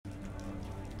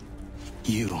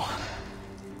You.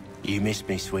 You missed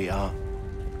me, sweetheart.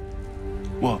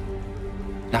 What?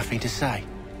 Nothing to say?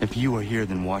 If you are here,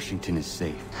 then Washington is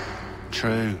safe.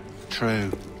 True,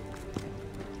 true.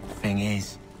 Thing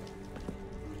is,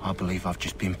 I believe I've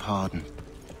just been pardoned.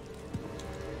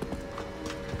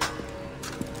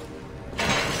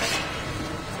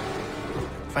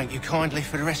 Thank you kindly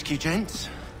for the rescue, gents.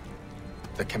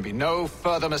 There can be no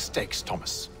further mistakes,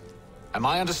 Thomas. Am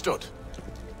I understood?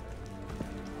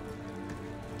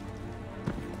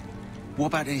 What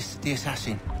about the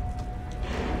assassin?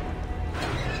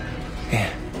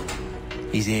 Yeah,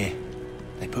 he's here.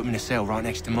 They put him in a cell right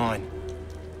next to mine.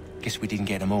 Guess we didn't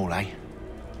get them all, eh?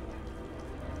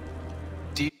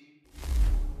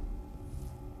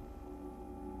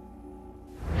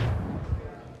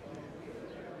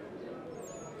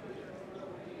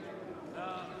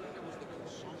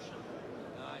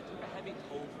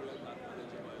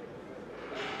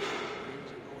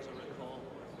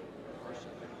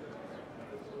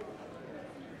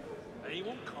 He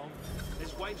won't come.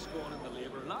 His wife's gone in the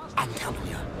labor last. I'm telling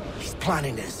you, he's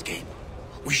planning to escape.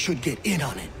 We should get in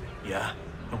on it. Yeah?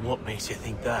 And what makes you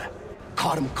think that?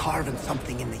 Caught him carving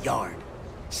something in the yard.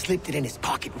 Slipped it in his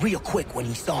pocket real quick when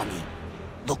he saw me.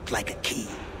 Looked like a key.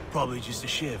 Probably just a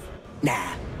shiv.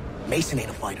 Nah, Mason ain't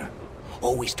a fighter.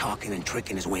 Always talking and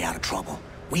tricking his way out of trouble.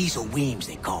 Weasel Weems,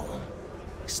 they call him.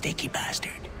 Sticky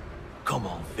bastard. Come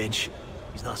on, Finch.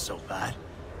 He's not so bad.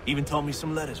 Even taught me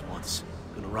some letters once.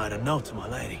 Gonna write a note to my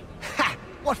lady. Ha!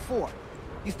 What for?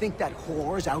 You think that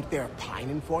whore's out there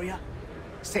pining for you?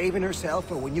 Saving herself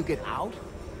for when you get out?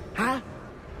 Huh?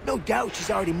 No doubt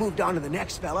she's already moved on to the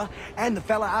next fella, and the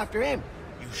fella after him.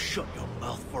 You shut your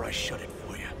mouth before I shut it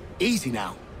for you. Easy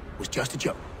now. It was just a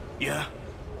joke. Yeah?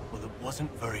 Well, it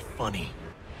wasn't very funny.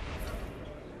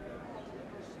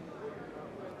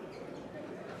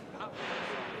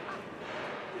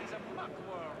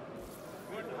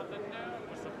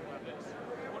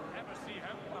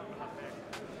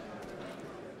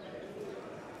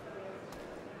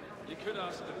 You could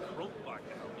ask the crook back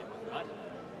to help you with that.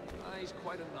 He's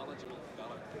quite a knowledgeable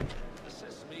fella.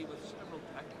 Assists me with several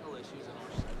technical issues in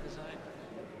our set design.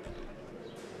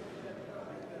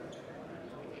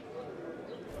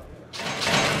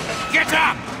 Get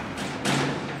up!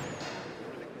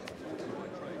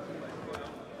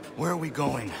 Where are we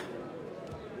going?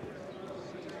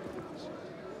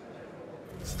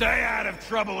 Stay out of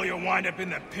trouble or you'll wind up in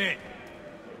the pit.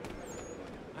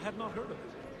 I had not heard of it.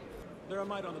 There are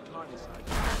might on the tardy side.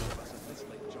 That's at this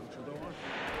late juncture, though, aren't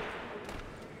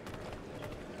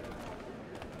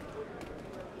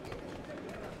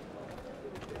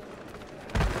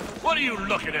What are you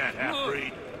looking at,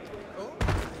 half-breed?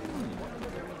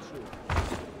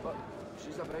 But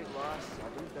she's a bright lass, I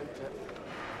don't doubt it.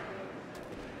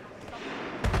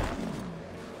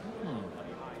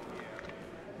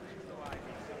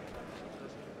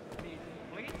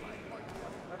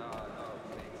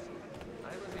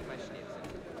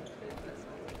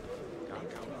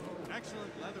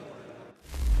 Excellent leather work.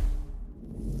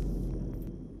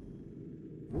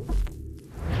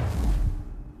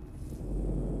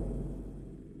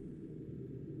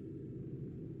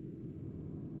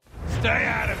 Stay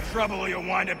out of trouble or you'll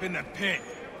wind up in the pit.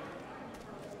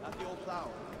 At the old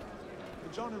plough.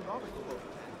 But John and Robert were both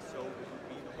dead, so it would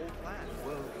be the whole plan.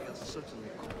 Well, he'll certainly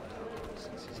come down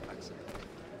since his accident.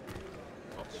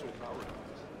 Not so powerful.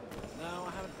 No,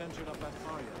 I haven't ventured up that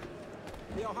far yet.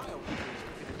 The Ohio people.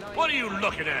 What are you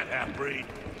looking at, half-breed?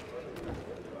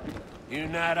 You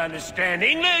not understand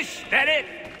English? That it?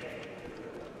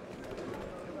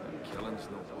 Killen's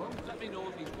no problem. Let me know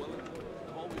if he's willing.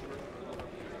 I'm always ready to go.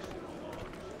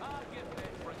 I'll get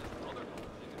back for his brother.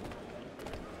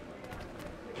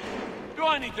 Do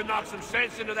I need to knock some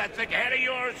sense into that thick head of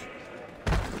yours?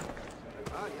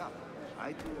 Ah, yeah.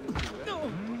 I do. No.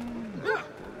 Yeah.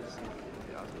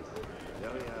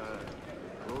 Very,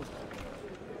 close.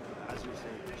 As you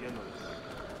say, generous.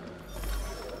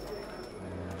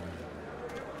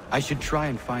 I should try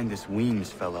and find this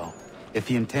Weems fellow. If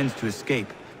he intends to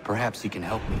escape, perhaps he can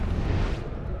help me.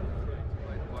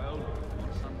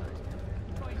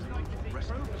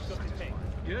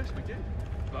 Yes, we did.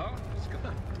 Well,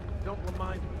 Scott. Don't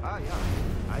remind me. Ah,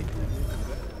 yeah. I do. It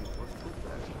was good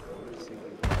there.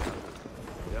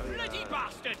 Bloody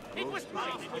bastard! It was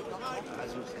mine!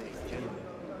 As you say, generous.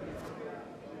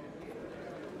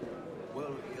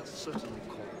 Well, he'll certainly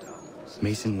calm down.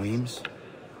 Mason Weems?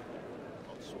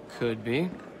 Could be.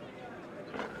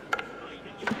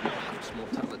 Perhaps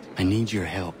mortality. I need your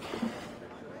help.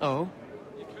 Oh?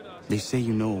 They say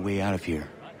you know a way out of here.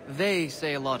 They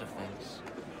say a lot of things.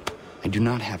 I do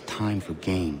not have time for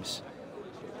games.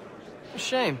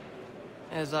 Shame.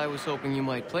 as I was hoping you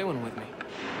might play one with me.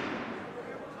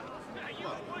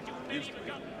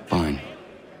 Fine.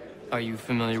 Are you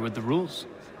familiar with the rules?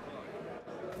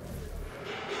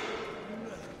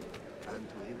 And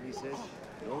he says,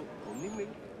 no, only me.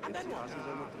 If the asses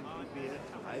are not to be here,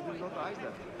 I will not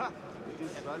either. Ha! It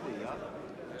is funny, yeah?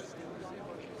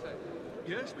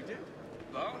 Yes, we did.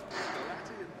 Bar,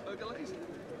 Galati, and Pergolese.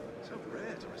 So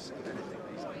rare to receive anything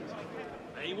these days.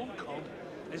 He won't come.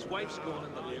 His wife's gone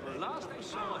into labor. Last I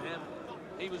saw him,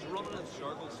 he was running in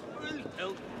circles, full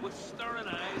tilt, with staring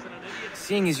eyes and an idiot.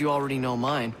 Seeing as you already know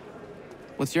mine,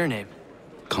 what's your name?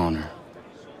 Connor.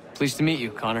 Pleased to meet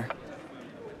you, Connor.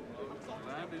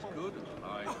 Land is good,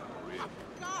 I agree.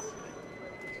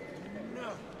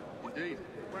 Indeed.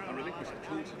 I relinquished the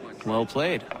tools of my Well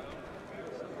played.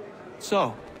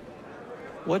 So,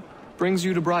 what brings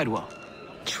you to Bridewell?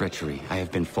 Treachery. I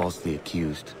have been falsely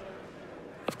accused.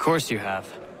 Of course you have.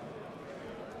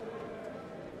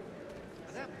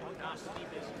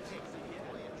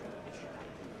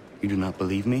 You do not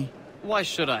believe me? Why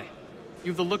should I?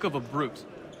 You've the look of a brute.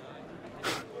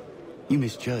 You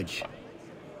misjudge.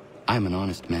 I'm an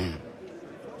honest man.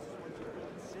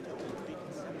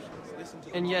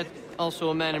 And yet, also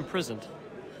a man imprisoned.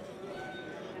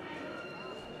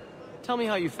 Tell me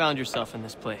how you found yourself in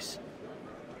this place.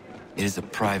 It is a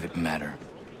private matter.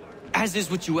 As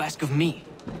is what you ask of me.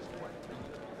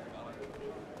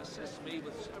 Assists me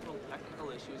with several technical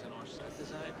issues in our set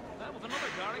design. Then with another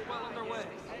Garrick well underway.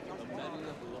 Many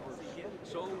of the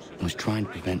lovers. I was trying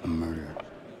to prevent a murder.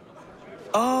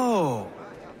 Oh!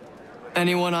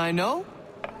 Anyone I know?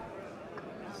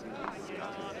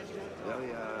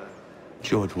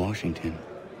 George Washington.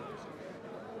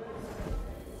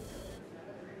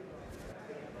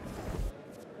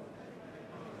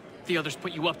 The others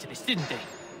put you up to this, didn't they?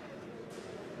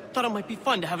 Thought it might be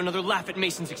fun to have another laugh at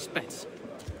Mason's expense.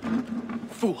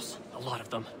 Fools, a lot of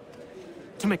them.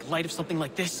 To make light of something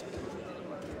like this.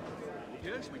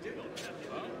 Yes, we did.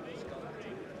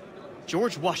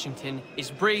 George Washington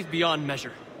is brave beyond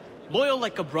measure. Loyal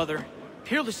like a brother,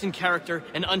 peerless in character,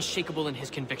 and unshakable in his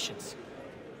convictions.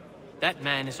 That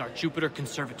man is our Jupiter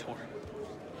Conservator.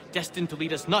 Destined to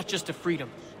lead us not just to freedom,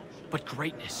 but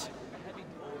greatness.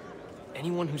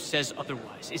 Anyone who says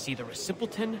otherwise is either a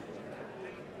simpleton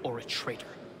or a traitor.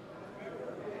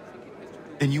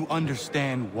 Then you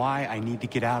understand why I need to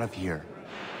get out of here.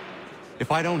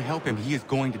 If I don't help him, he is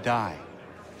going to die.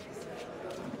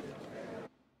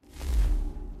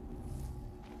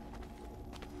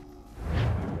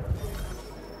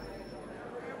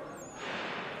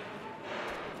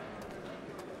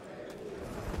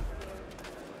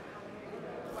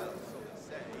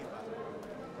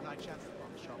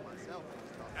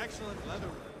 Excellent leather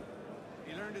work.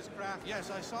 He learned his craft. Yes,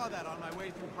 I saw that on my way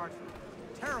through Hartford.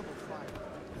 Terrible fire.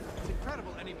 It's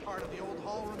incredible any part of the old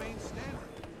hall remains standing.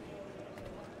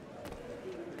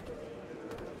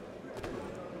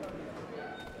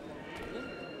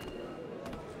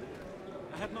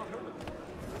 I had not heard of it.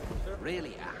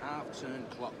 Really, a half-turn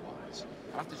clockwise.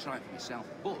 I have to try it for myself,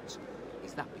 but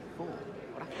is that before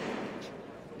or after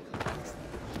the pitch?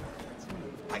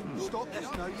 Hey, stop this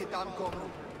now, you damn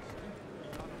goblin.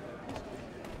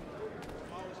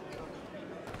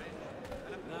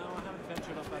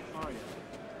 Ventured up that far yet.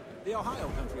 The Ohio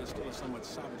country is still a somewhat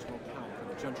savage locale for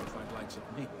the gentrified likes of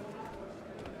me.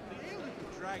 The alien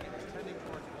dragon is tending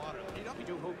towards water. We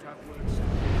do hope to have words.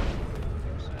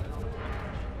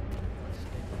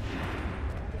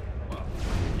 Well,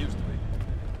 it used to be.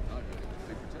 I heard it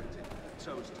was protected.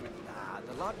 So as to... Nah,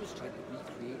 the lad was trying to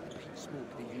recreate the peat smoke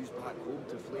they used back home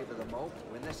to flavour the malt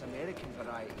when this American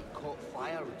variety caught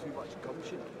fire with too much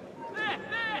gumption.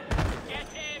 Get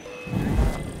him!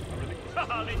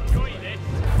 I'll enjoy this.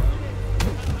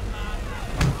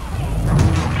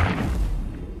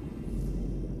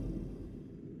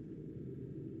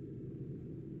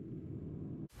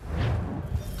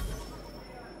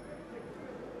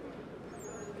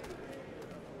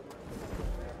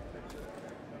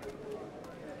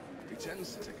 He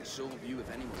tends to take a sore view of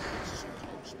anyone who gets so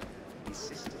close. His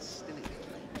sister's still in the cage.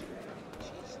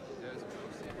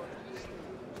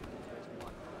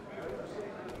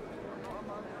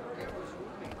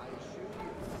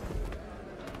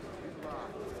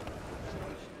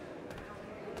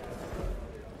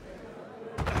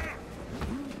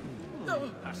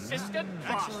 Assistant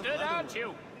bastard, aren't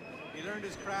you? He learned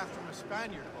his craft from a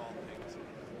Spaniard of all things.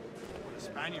 What a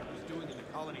Spaniard was doing in the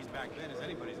colonies back then is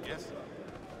anybody's guess.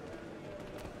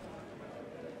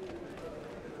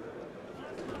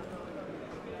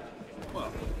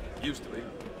 Well, used to be.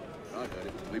 I heard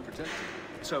it was to be protected.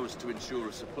 So as to ensure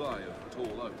a supply of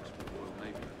tall oaks for the Royal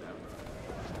Navy.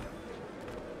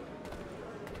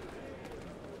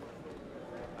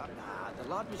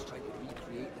 lad was trying to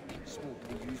recreate the peat smoke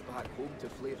they used back home to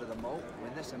flavour the malt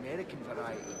when this American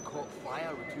variety caught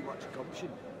fire with too much gumption.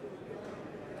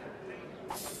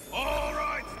 All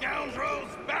right, scoundrels,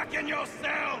 back in your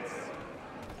cells!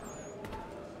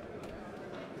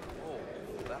 Oh,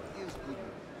 that feels good.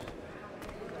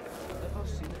 I've never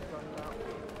seen it done that way.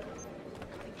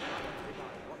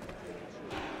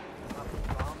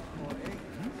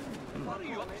 What are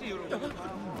you up to, your old pal?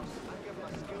 I give him a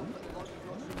skill for the lucky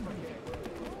not super yet.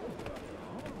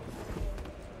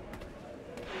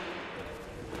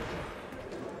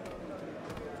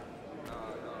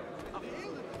 I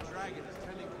feel that the dragon is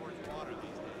tending towards water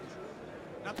these days.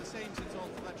 Not the same since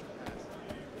old Fletcher passed.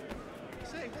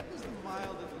 Say, what was the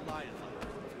mile that the lion like?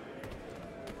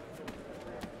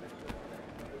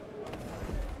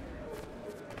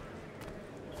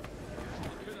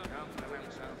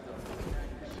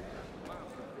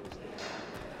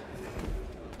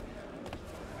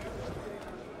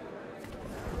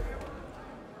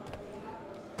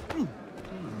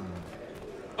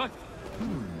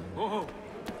 Oh.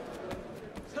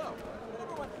 So,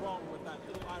 whatever went wrong with that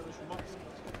little Irish monk?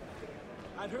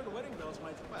 I'd heard wedding bells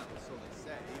might... Well, so they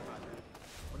say, but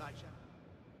when I checked.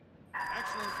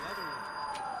 Excellent leather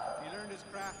work. He learned his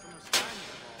craft from a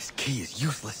Spaniard. This key is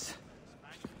useless.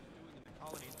 Spaniards were doing in the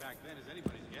colonies back then as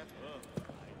anybody's guess. I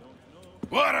don't know.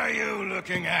 What are you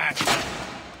looking at?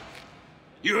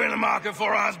 You in the market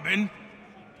for a husband?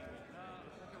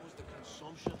 It was the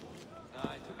consumption.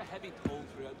 I took a heavy toll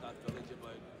throughout that village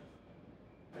about...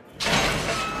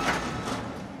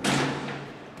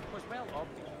 Was well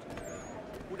obvious.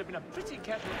 Would have been a pretty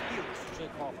kettle of heels to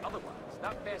shake off otherwise.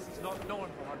 That best's not known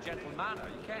for her gentle manner,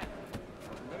 you can.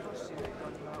 I've never seen it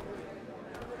done that way.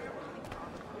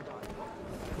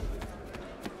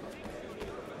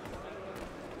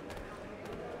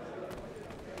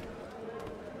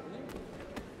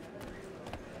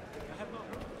 I have not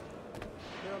heard.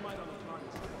 There might on the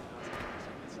target side.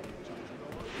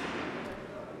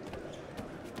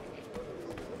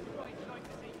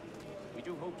 We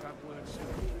do hope to have word soon.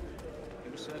 He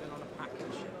was serving on a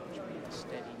package, which will be a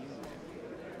steady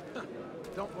news.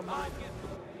 Don't remind me.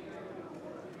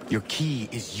 Your key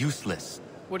is useless.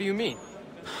 What do you mean?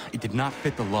 It did not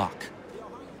fit the lock.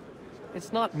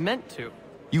 It's not meant to.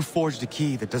 You forged a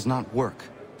key that does not work.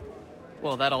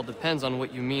 Well, that all depends on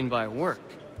what you mean by work.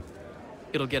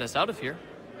 It'll get us out of here.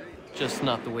 Just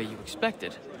not the way you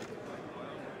expected.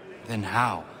 Then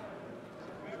how?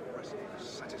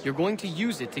 You're going to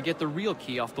use it to get the real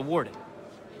key off the warden.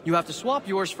 You have to swap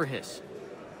yours for his.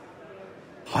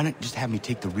 Why not just have me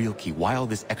take the real key? Why all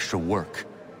this extra work?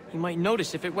 He might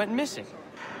notice if it went missing.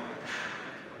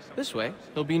 This way,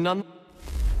 he'll be none...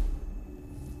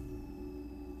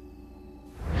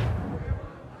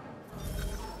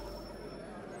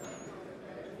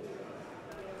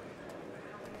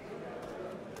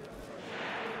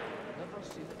 Never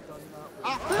seen it done that way.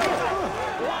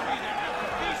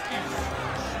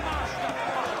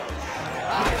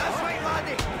 That's right,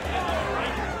 laddie!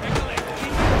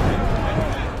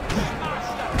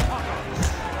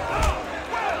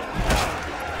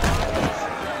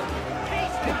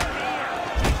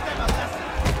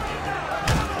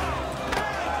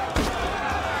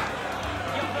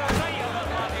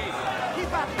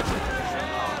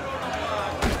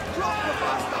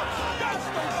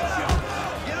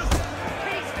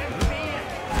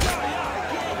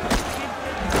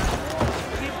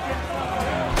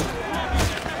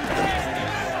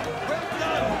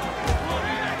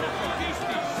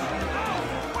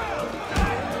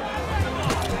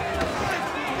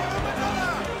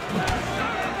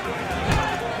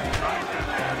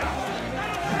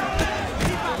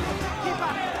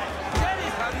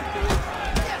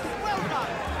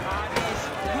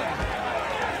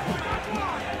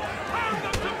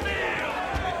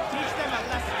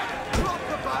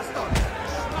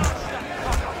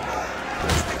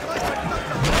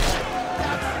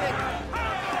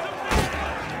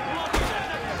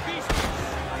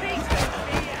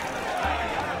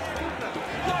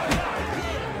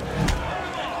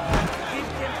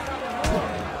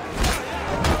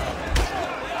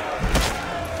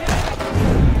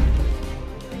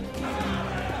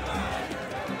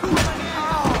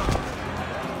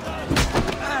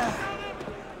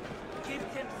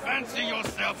 Fancy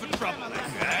yourself in trouble,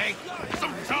 eh?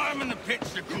 Some time in the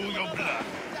pits to cool your blood.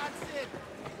 That's it.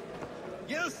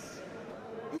 Yes.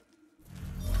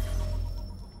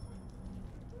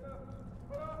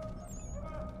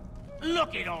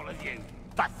 Look at all of you,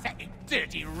 pathetic,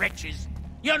 dirty wretches.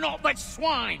 You're not but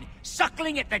swine,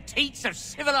 suckling at the teats of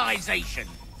civilization.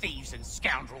 Thieves and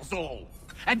scoundrels all.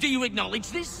 And do you acknowledge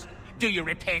this? Do you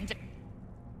repent?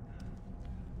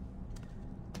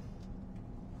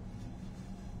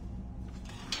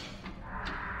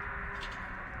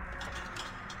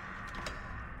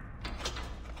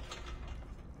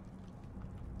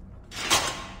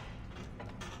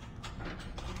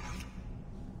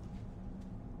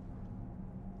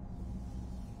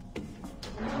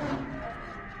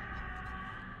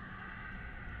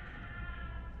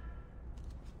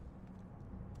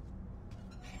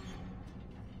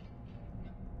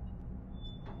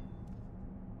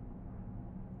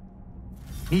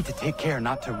 Need to take care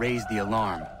not to raise the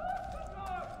alarm.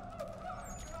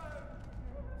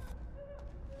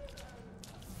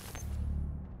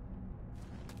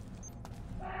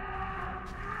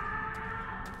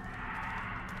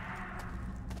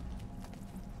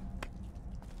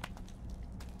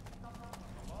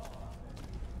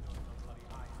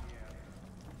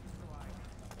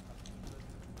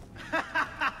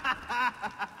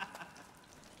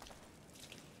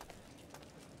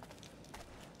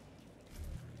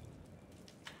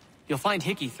 You'll find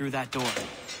Hickey through that door.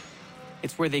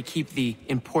 It's where they keep the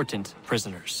important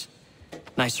prisoners.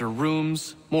 Nicer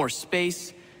rooms, more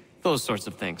space, those sorts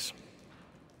of things.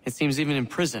 It seems even in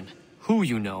prison, who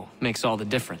you know makes all the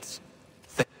difference.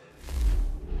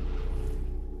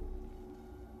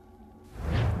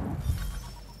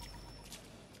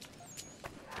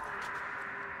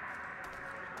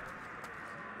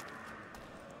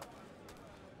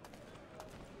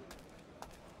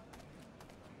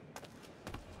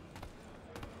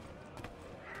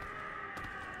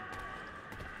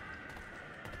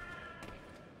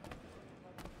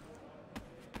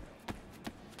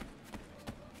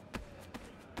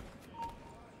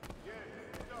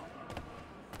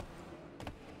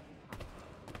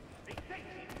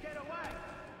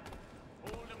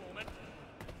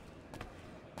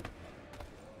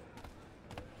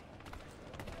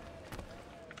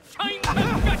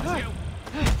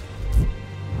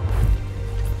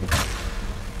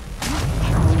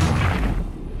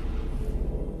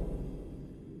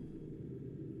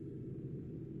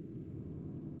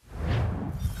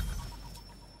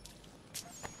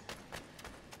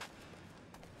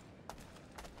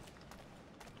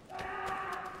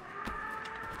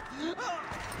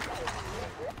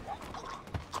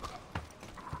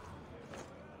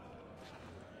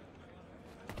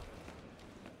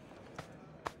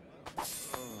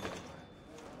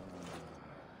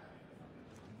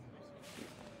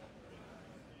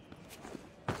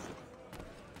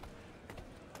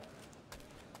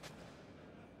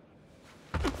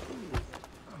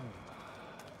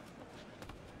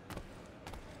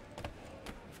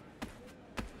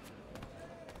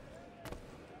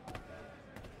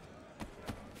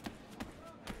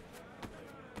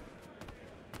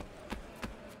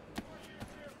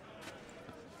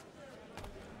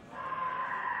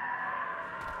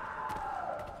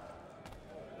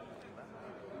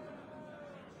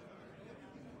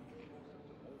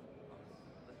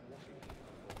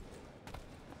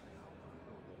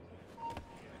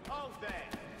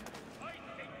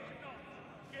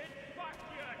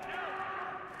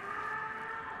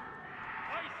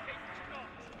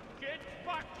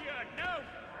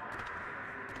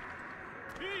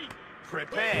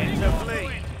 Prepare to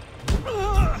bleed.